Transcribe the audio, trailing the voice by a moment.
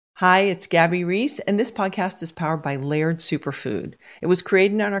Hi, it's Gabby Reese, and this podcast is powered by Laird Superfood. It was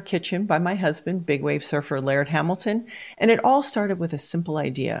created in our kitchen by my husband, big wave surfer Laird Hamilton, and it all started with a simple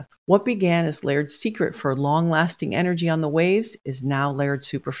idea. What began as Laird's secret for long-lasting energy on the waves is now Laird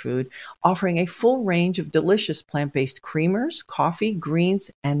Superfood, offering a full range of delicious plant-based creamers, coffee,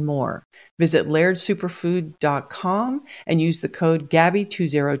 greens, and more. Visit lairdsuperfood.com and use the code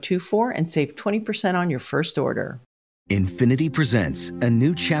GABBY2024 and save 20% on your first order. Infinity presents a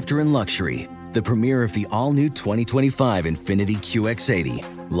new chapter in luxury, the premiere of the all-new 2025 Infinity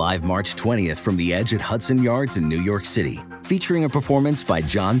QX80, live March 20th from the Edge at Hudson Yards in New York City, featuring a performance by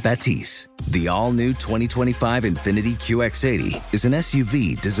John Batiste. The all-new 2025 Infinity QX80 is an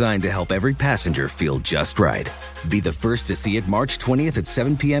SUV designed to help every passenger feel just right. Be the first to see it March 20th at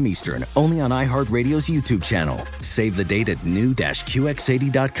 7 p.m. Eastern, only on iHeartRadio's YouTube channel. Save the date at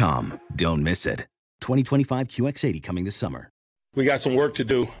new-QX80.com. Don't miss it. 2025 QX80 coming this summer. We got some work to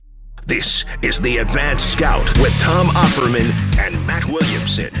do. This is the Advanced Scout with Tom Opperman and Matt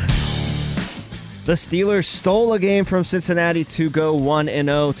Williamson. The Steelers stole a game from Cincinnati to go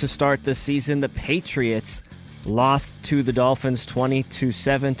 1-0 to start the season. The Patriots lost to the Dolphins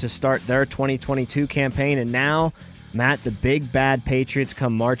 20-7 to start their 2022 campaign. And now, Matt, the big bad Patriots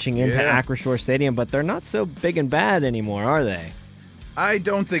come marching into Acrisure Stadium, but they're not so big and bad anymore, are they? I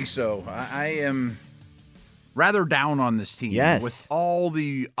don't think so. I am rather down on this team. Yes. With all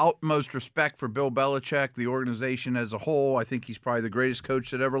the utmost respect for Bill Belichick, the organization as a whole, I think he's probably the greatest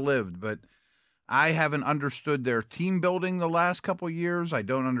coach that ever lived. But I haven't understood their team building the last couple of years. I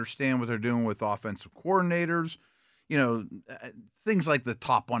don't understand what they're doing with offensive coordinators. You know, things like the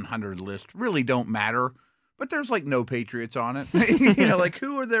top 100 list really don't matter. But there's like no Patriots on it. You know, like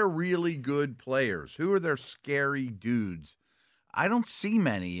who are their really good players? Who are their scary dudes? I don't see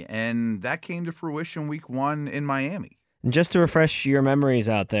many, and that came to fruition week 1 in Miami. And just to refresh your memories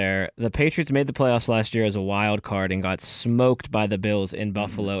out there, the Patriots made the playoffs last year as a wild card and got smoked by the Bills in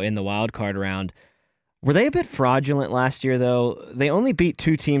Buffalo in the wild card round. Were they a bit fraudulent last year, though? They only beat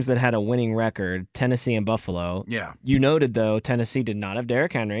 2 teams that had a winning record, Tennessee and Buffalo. Yeah. You noted, though, Tennessee did not have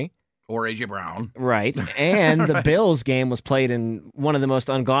Derrick Henry. Or A.J. Brown. Right. And the Bills game was played in one of the most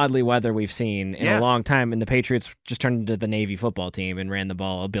ungodly weather we've seen in a long time, and the Patriots just turned into the Navy football team and ran the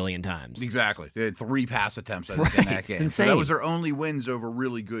ball a billion times. Exactly. They had 3 pass attempts, I think, in that game. It's insane. So that was their only wins over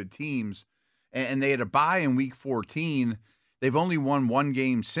really good teams. And they had a bye in week 14. They've only won 1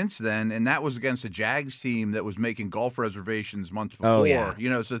 game since then, and that was against a Jags team that was making golf reservations months before. Oh, yeah. You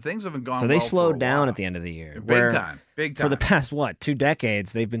know, so things haven't gone So they well slowed for a down while. at the end of the year. Big time. For the past, 2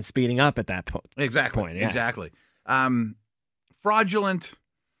 decades, they've been speeding up at that point. Exactly. Yeah. Exactly. Fraudulent,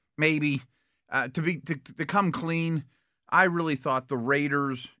 maybe. To come clean, I really thought the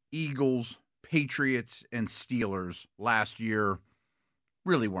Raiders, Eagles, Patriots, and Steelers last year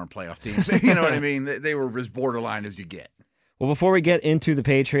really weren't playoff teams. You know what I mean? They were as borderline as you get. Well, before we get into the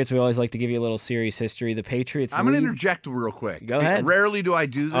Patriots, we always like to give you a little series history. The Patriots I'm going to interject real quick. Go ahead. Rarely do I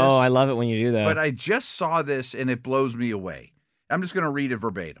do this. Oh, I love it when you do that. But I just saw this, and it blows me away. I'm just going to read it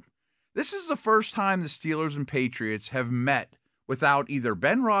verbatim. This is the first time the Steelers and Patriots have met without either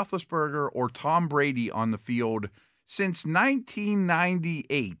Ben Roethlisberger or Tom Brady on the field since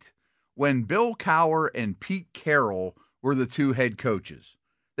 1998, when Bill Cowher and Pete Carroll were the 2 head coaches.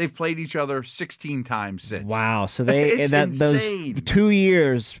 They've played each other 16 times since. Wow. So It's those insane. 2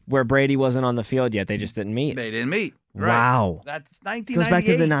 years where Brady wasn't on the field yet, they just didn't meet. They didn't meet. Right. Wow. That's 1998. Goes back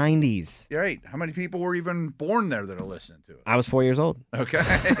to the 90s. You're right. How many people were even born there that are listening to it? I was 4 years old. Okay.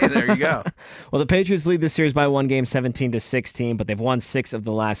 There you go. Well, the Patriots lead this series by 1 game, 17-16, but they've won 6 of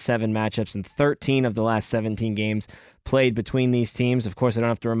the last 7 matchups and 13 of the last 17 games played between these teams. Of course, I don't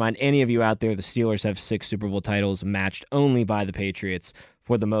have to remind any of you out there, the Steelers have 6 Super Bowl titles, matched only by the Patriots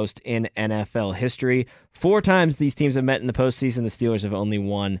for the most in NFL history. 4 times these teams have met in the postseason. The Steelers have only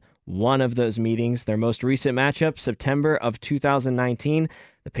won 1 of those meetings. Their most recent matchup, September of 2019,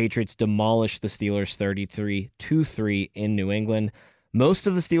 the Patriots demolished the Steelers 33-3 in New England. Most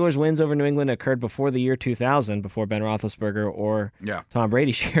of the Steelers' wins over New England occurred before the year 2000, before Ben Roethlisberger or Tom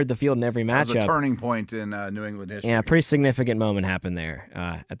Brady shared the field in every matchup. That was a turning point in New England history. Yeah, a pretty significant moment happened there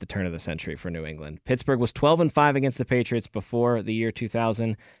at the turn of the century for New England. Pittsburgh was 12-5 against the Patriots before the year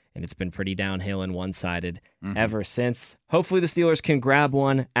 2000, and it's been pretty downhill and one-sided ever since. Hopefully the Steelers can grab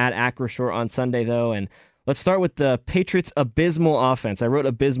one at Acrisure on Sunday, though, and let's start with the Patriots' abysmal offense. I wrote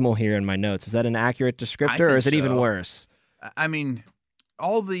abysmal here in my notes. Is that an accurate descriptor, or is it even worse? I mean,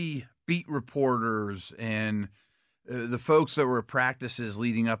 all the beat reporters and the folks that were at practices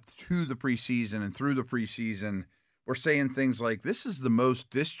leading up to the preseason and through the preseason were saying things like, this is the most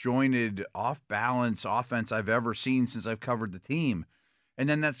disjointed, off-balance offense I've ever seen since I've covered the team. And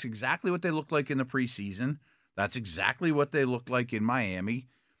then that's exactly what they looked like in the preseason. That's exactly what they looked like in Miami.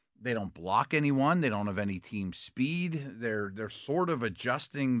 They don't block anyone. They don't have any team speed. They're sort of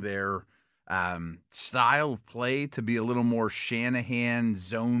adjusting their style of play to be a little more Shanahan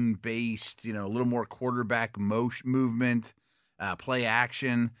zone-based, a little more quarterback movement, play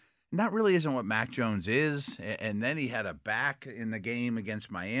action. And that really isn't what Mac Jones is. And then he had a back in the game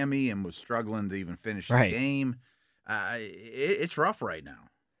against Miami and was struggling to even finish the game. It's rough right now.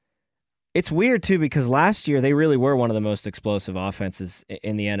 It's weird, too, because last year they really were one of the most explosive offenses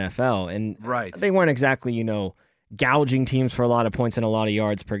in the NFL. And they weren't exactly, gouging teams for a lot of points and a lot of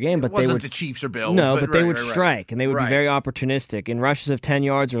yards per game. But it wasn't they would the Chiefs or Bills. No, but they would strike, and they would be very opportunistic. In rushes of 10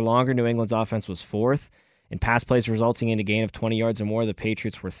 yards or longer, New England's offense was 4th. In pass plays resulting in a gain of 20 yards or more, the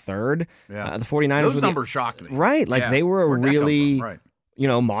Patriots were 3rd. Yeah. The 49ers Those numbers shocked me. Right. They were a really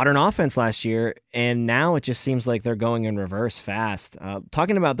modern offense last year, and now it just seems like they're going in reverse fast.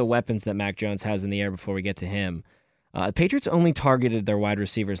 Talking about the weapons that Mac Jones has in the air before we get to him, the Patriots only targeted their wide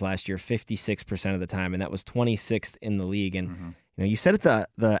receivers last year 56% of the time, and that was 26th in the league. And you said at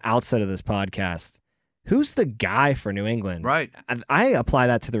the outset of this podcast, who's the guy for New England? Right. I apply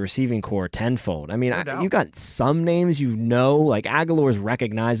that to the receiving core tenfold. I mean, you got some names like Aguilar's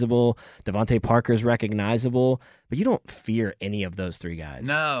recognizable, Devontae Parker's recognizable, but you don't fear any of those three guys.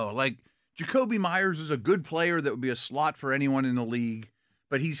 No, like Jacoby Myers is a good player that would be a slot for anyone in the league,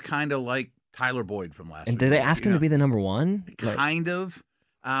 but he's kind of like Tyler Boyd from last year. And did they ask him to be the number one? Kind of.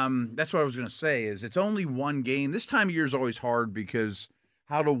 That's what I was going to say is it's only one game. This time of year is always hard because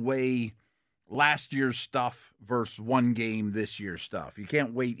how to weigh last year's stuff versus one game this year's stuff. You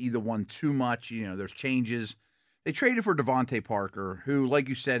can't weight either one too much. There's changes. They traded for Devontae Parker, who, like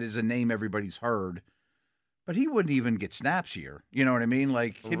you said, is a name everybody's heard, but he wouldn't even get snaps here. You know what I mean?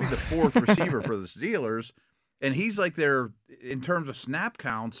 Like, he'd be the 4th receiver for the Steelers, and he's like in terms of snap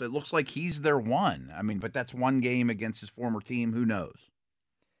counts, it looks like he's their one. I mean, but that's one game against his former team. Who knows?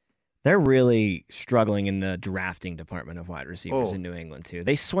 They're really struggling in the drafting department of wide receivers in New England, too.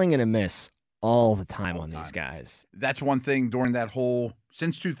 They swing and a miss all the time on these guys. That's one thing during that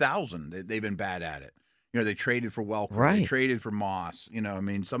since 2000, they've been bad at it. They traded for Welker. Right. They traded for Moss.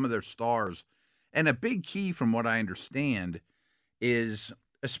 Some of their stars. And a big key from what I understand is,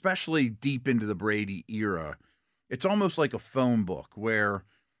 especially deep into the Brady era, it's almost like a phone book where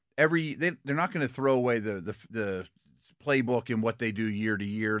they're not going to throw away the playbook and what they do year to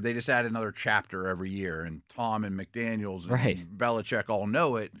year. They just add another chapter every year. And Tom and McDaniels and Belichick all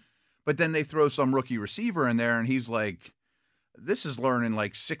know it. But then they throw some rookie receiver in there, and he's like, this is learning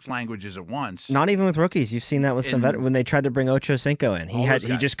like 6 languages at once. Not even with rookies. You've seen that with some when they tried to bring Ocho Cinco in. He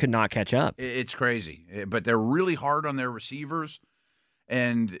just could not catch up. It's crazy. But they're really hard on their receivers,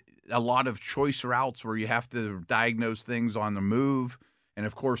 and a lot of choice routes where you have to diagnose things on the move. And,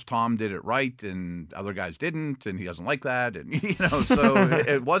 of course, Tom did it right, and other guys didn't, and he doesn't like that. And so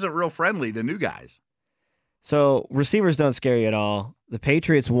it wasn't real friendly to new guys. So receivers don't scare you at all. The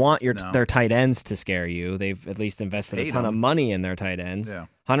Patriots want their tight ends to scare you. They've at least invested a ton of money in their tight ends. Yeah.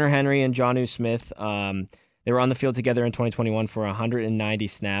 Hunter Henry and Jonnu Smith, they were on the field together in 2021 for 190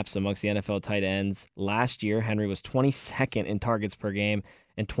 snaps amongst the NFL tight ends. Last year, Henry was 22nd in targets per game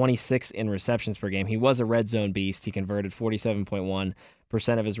and 26th in receptions per game. He was a red zone beast. He converted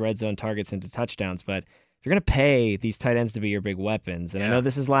 47.1% of his red zone targets into touchdowns. But if you're going to pay these tight ends to be your big weapons, and I know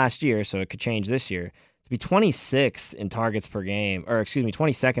this is last year, so it could change this year, be 26th in targets per game,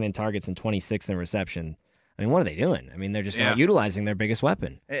 22nd in targets and 26th in reception. I mean, what are they doing? I mean, they're just not utilizing their biggest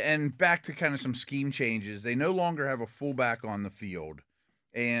weapon. And back to kind of some scheme changes. They no longer have a fullback on the field.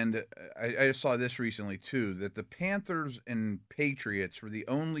 And I just saw this recently, too, that the Panthers and Patriots were the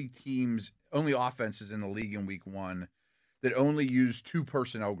only offenses in the league in week 1 that only used 2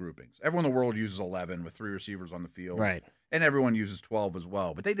 personnel groupings. Everyone in the world uses 11 with 3 receivers on the field. Right. And everyone uses 12 as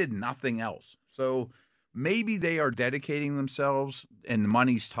well. But they did nothing else. So maybe they are dedicating themselves, and the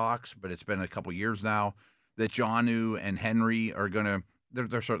money's talks, but it's been a couple years now, that Jonnu and Henry are going to –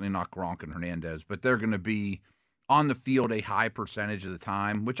 they're certainly not Gronk and Hernandez, but they're going to be on the field a high percentage of the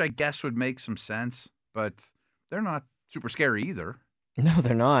time, which I guess would make some sense, but they're not super scary either. No,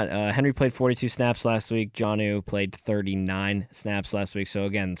 they're not. Henry played 42 snaps last week. Jonnu played 39 snaps last week. So,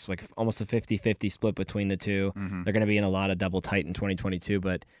 again, it's like almost a 50-50 split between the two. Mm-hmm. They're going to be in a lot of double tight in 2022,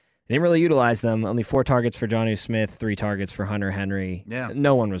 but – they didn't really utilize them. Only 4 targets for Jonnu Smith, 3 targets for Hunter Henry. Yeah.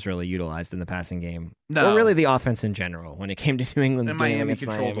 No one was really utilized in the passing game. No. Or really the offense in general when it came to New England's game against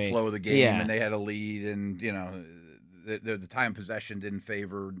Miami. Miami controlled the flow of the game, and they had a lead, and, the time possession didn't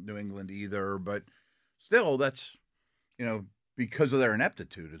favor New England either. But still, that's, because of their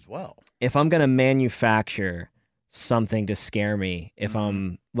ineptitude as well. If I'm going to manufacture something to scare me. If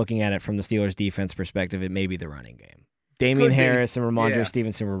I'm looking at it from the Steelers' defense perspective, it may be the running game. Damian Harris and Ramondre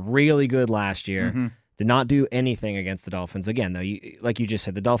Stevenson were really good last year. Did not do anything against the Dolphins. Again, though, like you just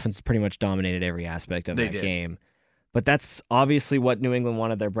said, the Dolphins pretty much dominated every aspect of that game. But that's obviously what New England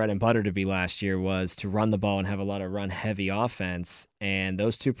wanted their bread and butter to be last year, was to run the ball and have a lot of run-heavy offense. And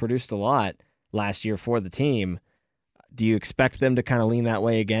those two produced a lot last year for the team. Do you expect them to kind of lean that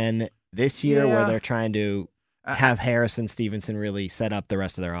way again this year, where they're trying to have Harris and Stevenson really set up the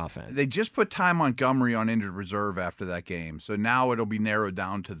rest of their offense? They just put Ty Montgomery on injured reserve after that game, so now it'll be narrowed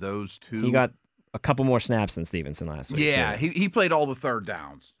down to those two. He got a couple more snaps than Stevenson last week. Yeah, too. he played all the third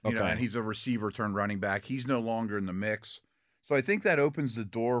downs, you know, Okay. and he's a receiver turned running back. He's no longer in the mix. So I think that opens the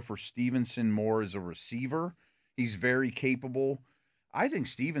door for Stevenson more as a receiver. He's very capable. I think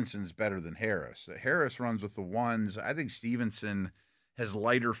Stevenson's better than Harris. Harris runs with the ones. I think Stevenson has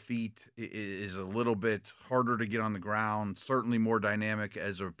lighter feet, is a little bit harder to get on the ground, certainly more dynamic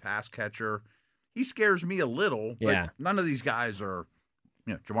as a pass catcher. He scares me a little, but none of these guys are,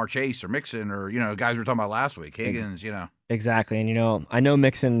 you know, Jamar Chase or Mixon or, you know, guys we were talking about last week, Higgins, you know. Exactly. And, you know, I know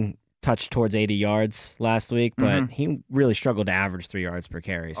Mixon touched towards 80 yards last week, but he really struggled to average 3 yards per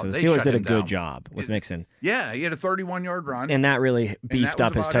carry. So the Steelers did a good job with Mixon. Yeah, he had a 31-yard run. And that really beefed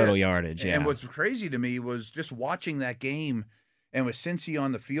up his total yardage. Yeah. And what's crazy to me was just watching that game, and with Cincy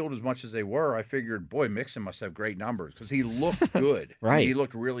on the field as much as they were, I figured, boy, Mixon must have great numbers because he looked good. Right. I mean, he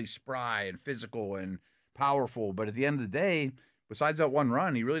looked really spry and physical and powerful. But at the end of the day, besides that one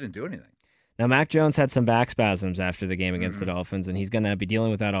run, he really didn't do anything. Now, Mac Jones had some back spasms after the game against the Dolphins, and he's going to be dealing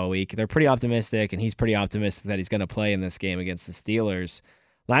with that all week. They're pretty optimistic, and he's pretty optimistic that he's going to play in this game against the Steelers.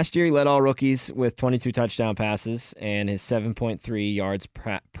 Last year, he led all rookies with 22 touchdown passes and his 7.3 yards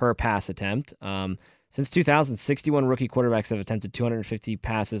per pass attempt. Since 2000, 61 rookie quarterbacks have attempted 250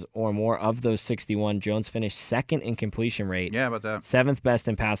 passes or more. Of those 61, Jones finished second in completion rate. Yeah, about that. 7th best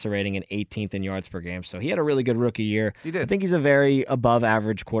in passer rating and 18th in yards per game. So he had a really good rookie year. He did. I think he's a very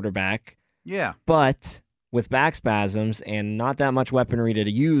above-average quarterback. Yeah. But with back spasms and not that much weaponry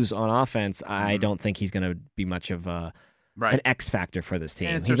to use on offense, I don't think he's going to be much of an X factor for this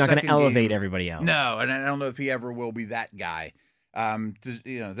team. He's not going to elevate everybody else. No, and I don't know if he ever will be that guy.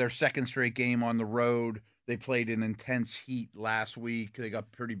 You know, their second straight game on the road, they played in intense heat last week. They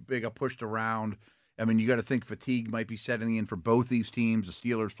got pretty big, got pushed around. I mean, you got to think fatigue might be setting in for both these teams. The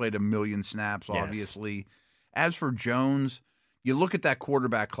Steelers played 1 million snaps, obviously. As for Jones, you look at that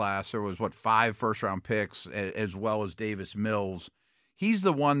quarterback class, there was, 5 first-round picks, as well as Davis Mills. He's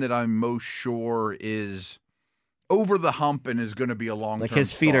the one that I'm most sure is over the hump and is going to be a long-term Like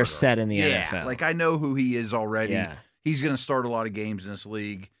his feet starter. are set in the NFL. Like I know who he is already. Yeah. He's going to start a lot of games in this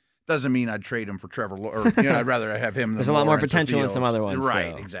league. Doesn't mean I'd trade him for Trevor, or I'd rather have him than There's a lot more Lawrence or potential in Fields. some other ones.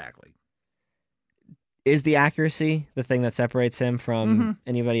 Right, so. exactly. Is the accuracy the thing that separates him from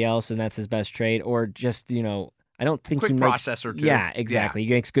anybody else, and that's his best trait? Or just, you know, I don't think Quick he makes processor, too. Yeah, exactly.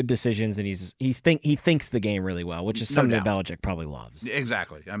 He makes good decisions, and he thinks the game really well, which is something that Belichick probably loves.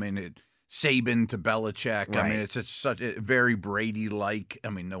 Exactly. I mean, Saban to Belichick. Right. I mean, it's such a very Brady-like.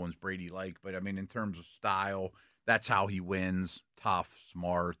 I mean, no one's Brady-like, but I mean, in terms of style, that's how he wins. Tough,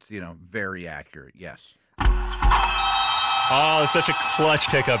 smart, very accurate. Yes. Oh, such a clutch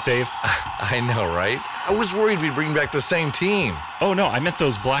pickup, Dave. I know, right? I was worried we'd bring back the same team. Oh, no, I meant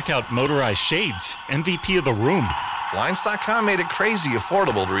those blackout motorized shades. MVP of the room. Blinds.com made it crazy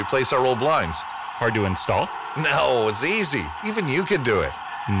affordable to replace our old blinds. Hard to install? No, it's easy. Even you could do it.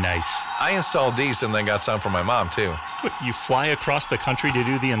 Nice. I installed these and then got some for my mom, too. What, you fly across the country to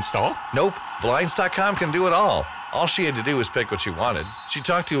do the install? Nope. Blinds.com can do it all. All she had to do was pick what she wanted. She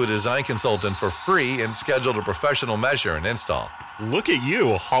talked to a design consultant for free and scheduled a professional measure and install. Look at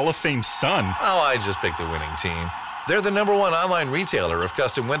you, a Hall of Fame son. Oh, I just picked the winning team. They're the #1 online retailer of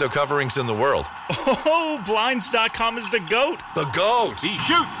custom window coverings in the world. Oh, Blinds.com is the GOAT. The GOAT! He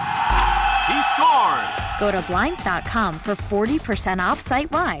shoots. He scores. Go to Blinds.com for 40% off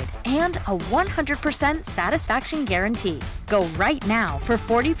site-wide and a 100% satisfaction guarantee. Go right now for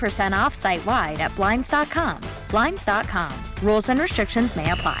 40% off site-wide at Blinds.com. Blinds.com. Rules and restrictions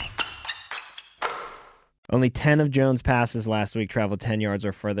may apply. Only 10 of Jones' passes last week traveled 10 yards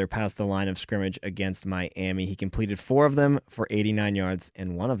or further past the line of scrimmage against Miami. He completed 4 of them for 89 yards,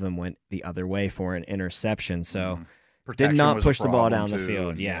 and 1 of them went the other way for an interception. So did not push the ball down the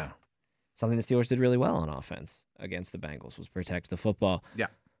field. Yeah. Something the Steelers did really well on offense against the Bengals was protect the football. Yeah.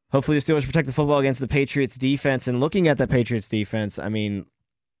 Hopefully the Steelers protect the football against the Patriots defense. And looking at the Patriots defense, I mean,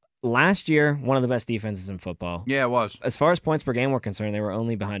 last year, one of the best defenses in football. Yeah, it was. As far as points per game were concerned, they were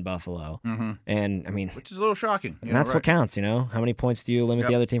only behind Buffalo. Mm-hmm. And, I mean, which is a little shocking. And that's what counts, How many points do you limit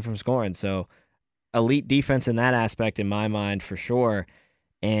the other team from scoring? So elite defense in that aspect in my mind for sure.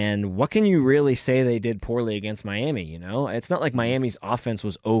 And what can you really say they did poorly against Miami? You know, it's not like Miami's offense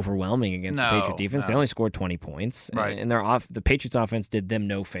was overwhelming against the Patriot defense. They only scored 20 points, right? And the Patriots offense did them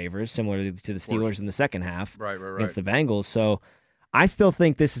no favors, similarly to the Steelers in the second half, right. against the Bengals. So I still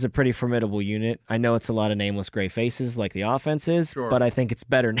think this is a pretty formidable unit. I know it's a lot of nameless gray faces like the offense is, but I think it's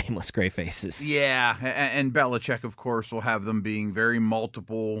better nameless gray faces. Yeah, and Belichick, of course, will have them being very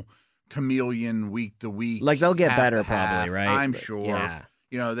multiple, chameleon week to week. Like they'll get better probably, right? I'm sure. Yeah.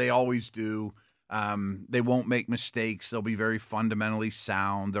 You know, they always do. They won't make mistakes. They'll be very fundamentally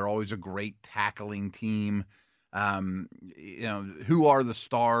sound. They're always a great tackling team. You know, who are the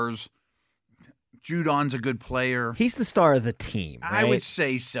stars? Judon's a good player. He's the star of the team, right? I would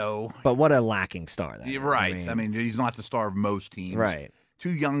say so. But what a lacking star that is. Right. I mean, he's not the star of most teams. Right.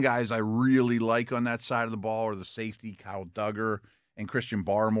 Two young guys I really like on that side of the ball are the safety, Kyle Duggar, and Christian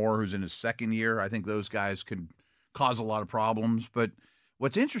Barmore, who's in his second year. I think those guys could cause a lot of problems. But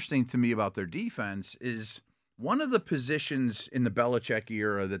what's interesting to me about their defense is one of the positions in the Belichick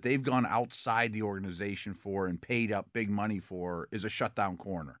era that they've gone outside the organization for and paid up big money for is a shutdown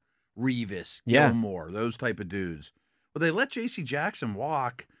corner. Revis, Gilmore, those type of dudes. Well, they let J.C. Jackson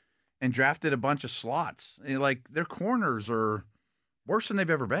walk and drafted a bunch of slots. And like their corners are worse than they've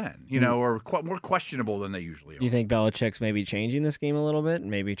ever been, you know, or more questionable than they usually are. Do you think Belichick's maybe changing this game a little bit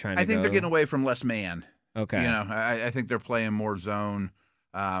and maybe trying to I think they're getting away from less man. Okay. You know, I think they're playing more zone.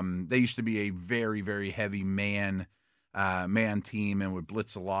 They used to be a very, very heavy man team and would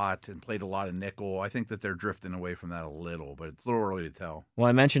blitz a lot and played a lot of nickel. I think that they're drifting away from that a little, but it's a little early to tell. Well,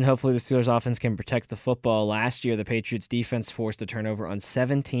 I mentioned hopefully the Steelers offense can protect the football. Last year, the Patriots defense forced a turnover on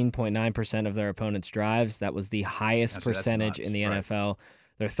 17.9% of their opponents' drives. That was the highest percentage in the NFL.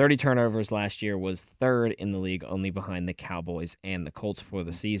 Their 30 turnovers last year was third in the league, only behind the Cowboys and the Colts for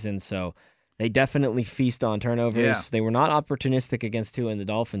the season. So they definitely feast on turnovers. Yeah. They were not opportunistic against Tua and the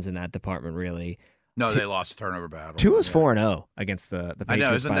Dolphins in that department, really. No, they lost a turnover battle. Tua's 4-0 against the Patriots, I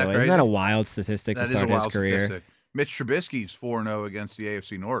know, isn't by that the way. crazy? Isn't that a wild statistic to start his career? Statistic. Mitch Trubisky's 4-0 against the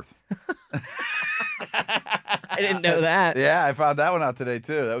AFC North. I didn't know that. Yeah, I found that one out today,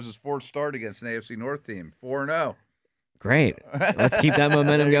 too. That was his fourth start against an AFC North team. 4-0. Great. Let's keep that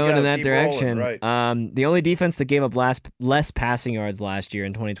momentum going in that keep direction. Rolling, right. The only defense that gave up less passing yards last year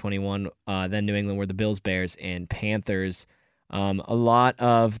in 2021 than New England were the Bills, Bears, and Panthers. A lot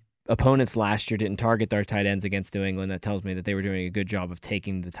of opponents last year didn't target their tight ends against New England. That tells me that they were doing a good job of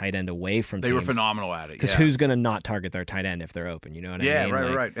taking the tight end away from teams. They were phenomenal at it. Because who's going to not target their tight end if they're open? You know what I mean?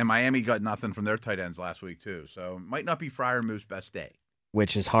 Yeah, right. And Miami got nothing from their tight ends last week, too. So might not be Freiermuth's best day.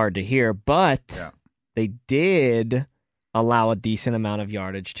 Which is hard to hear, but they did allow a decent amount of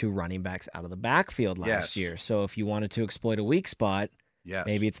yardage to running backs out of the backfield last year. So if you wanted to exploit a weak spot,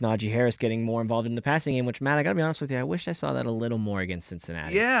 maybe it's Najee Harris getting more involved in the passing game, which, Matt, I got to be honest with you, I wish I saw that a little more against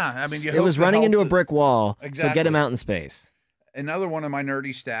Cincinnati. Yeah, I mean, it was running into a brick wall, so get him out in space. Another one of my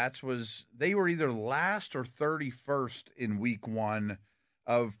nerdy stats was they were either last or 31st in week one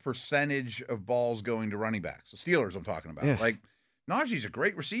of percentage of balls going to running backs. The Steelers I'm talking about. Yeah. Like, Najee's a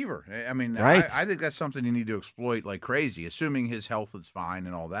great receiver. I mean, right. I think that's something you need to exploit like crazy, assuming his health is fine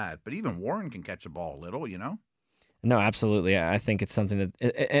and all that. But even Warren can catch the ball a little, you know? No, absolutely. I think it's something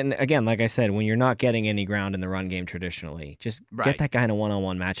that, and again, like I said, when you're not getting any ground in the run game traditionally, just get that guy in a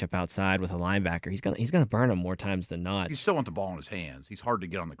one-on-one matchup outside with a linebacker. He's gonna burn him more times than not. You still want the ball in his hands. He's hard to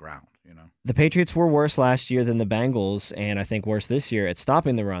get on the ground, you know. The Patriots were worse last year than the Bengals, and I think worse this year at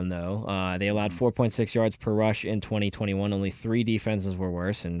stopping the run, though. They allowed 4.6 yards per rush in 2021. Only 3 defenses were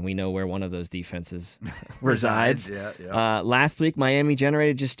worse, and we know where one of those defenses resides. Last week, Miami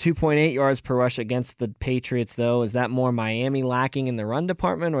generated just 2.8 yards per rush against the Patriots, though. Is that more Miami lacking in the run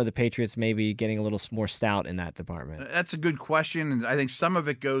department, or the Patriots maybe getting a little more stout in that department? That's a good question, and I think some of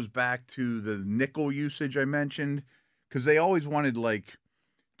it goes back to the nickel usage I mentioned, because they always wanted like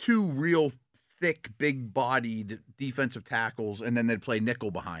 2 real thick, big-bodied defensive tackles, and then they'd play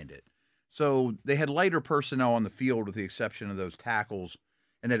nickel behind it. So they had lighter personnel on the field with the exception of those tackles,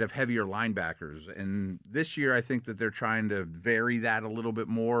 and they'd have heavier linebackers. And this year I think that they're trying to vary that a little bit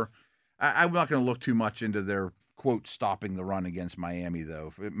more. I'm not going to look too much into their, quote, stopping the run against Miami,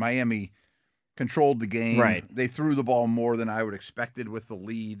 though. Miami controlled the game. Right. They threw the ball more than I would expected with the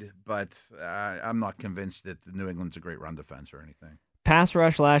lead, but I'm not convinced that New England's a great run defense or anything. Pass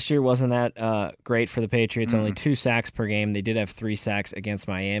rush last year wasn't that great for the Patriots, only 2 sacks per game. They did have 3 sacks against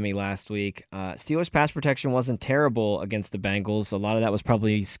Miami last week. Steelers' pass protection wasn't terrible against the Bengals. A lot of that was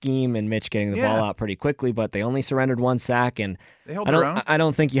probably scheme and Mitch getting the ball out pretty quickly, but they only surrendered 1 sack, and they held their own. I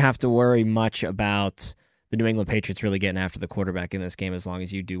don't think you have to worry much about the New England Patriots really getting after the quarterback in this game as long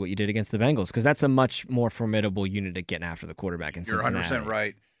as you do what you did against the Bengals, because that's a much more formidable unit at getting after the quarterback in Cincinnati. You're 100%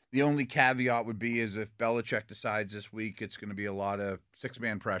 right. The only caveat would be is if Belichick decides this week it's going to be a lot of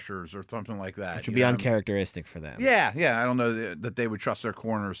six-man pressures or something like that. Which would be uncharacteristic for them. Yeah. I don't know that they would trust their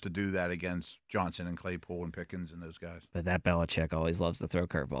corners to do that against Johnson and Claypool and Pickens and those guys. But that Belichick always loves to throw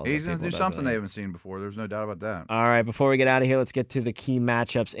curveballs. He's going to do something they haven't seen before. There's no doubt about that. All right, before we get out of here, let's get to the key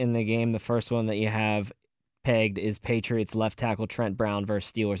matchups in the game. The first one that you have pegged is Patriots left tackle Trent Brown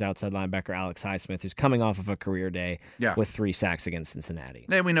versus Steelers outside linebacker Alex Highsmith, who's coming off of a career day with 3 sacks against Cincinnati.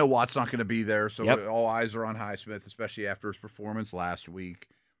 And we know Watt's not going to be there, so all eyes are on Highsmith, especially after his performance last week.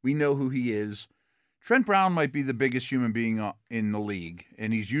 We know who he is. Trent Brown might be the biggest human being in the league,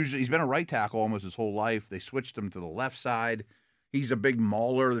 and he's been a right tackle almost his whole life. They switched him to the left side. He's a big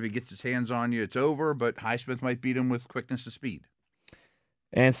mauler. If he gets his hands on you, it's over, but Highsmith might beat him with quickness and speed.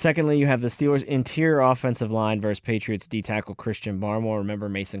 And secondly, you have the Steelers' interior offensive line versus Patriots D-tackle Christian Barmore. Remember,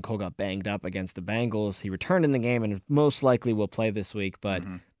 Mason Cole got banged up against the Bengals. He returned in the game and most likely will play this week, but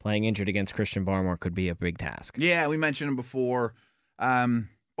playing injured against Christian Barmore could be a big task. Yeah, we mentioned him before.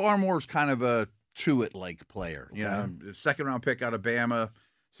 Barmore's kind of a Truitt-like player. You know, second-round pick out of Bama.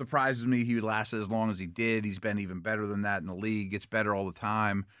 Surprises me he lasted as long as he did. He's been even better than that in the league. Gets better all the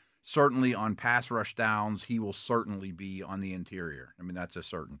time. Certainly on pass rush downs, he will certainly be on the interior. I mean, that's a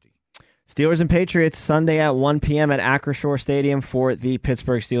certainty. Steelers and Patriots Sunday at 1 p.m. at Acrisure Stadium for the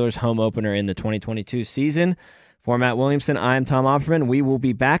Pittsburgh Steelers home opener in the 2022 season. For Matt Williamson, I'm Tom Opperman. We will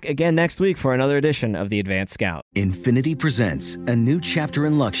be back again next week for another edition of the Advanced Scout. Infiniti presents a new chapter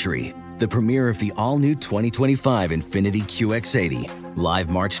in luxury, the premiere of the all-new 2025 Infiniti QX80, live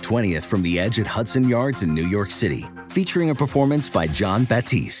March 20th from the Edge at Hudson Yards in New York City, featuring a performance by John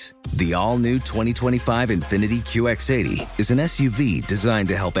Batiste. The all-new 2025 Infiniti QX80 is an SUV designed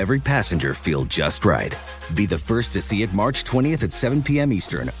to help every passenger feel just right. Be the first to see it March 20th at 7 p.m.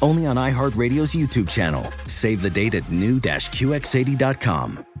 Eastern, only on iHeartRadio's YouTube channel. Save the date at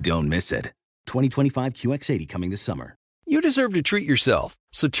new-QX80.com. Don't miss it. 2025 QX80 coming this summer. You deserve to treat yourself,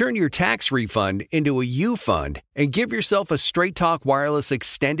 so turn your tax refund into a U-Fund and give yourself a Straight Talk Wireless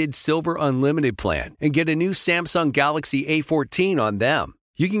Extended Silver Unlimited plan and get a new Samsung Galaxy A14 on them.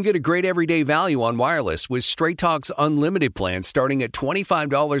 You can get a great everyday value on wireless with Straight Talk's Unlimited plan starting at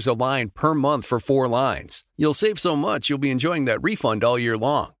 $25 a line per month for 4 lines. You'll save so much you'll be enjoying that refund all year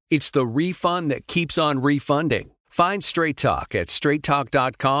long. It's the refund that keeps on refunding. Find Straight Talk at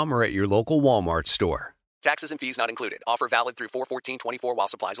straighttalk.com or at your local Walmart store. Taxes and fees not included. Offer valid through 4/14/24 while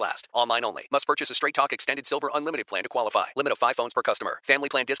supplies last. Online only. Must purchase a Straight Talk Extended Silver Unlimited plan to qualify. Limit of 5 phones per customer. Family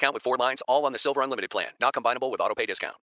plan discount with 4 lines, all on the Silver Unlimited plan. Not combinable with autopay discount.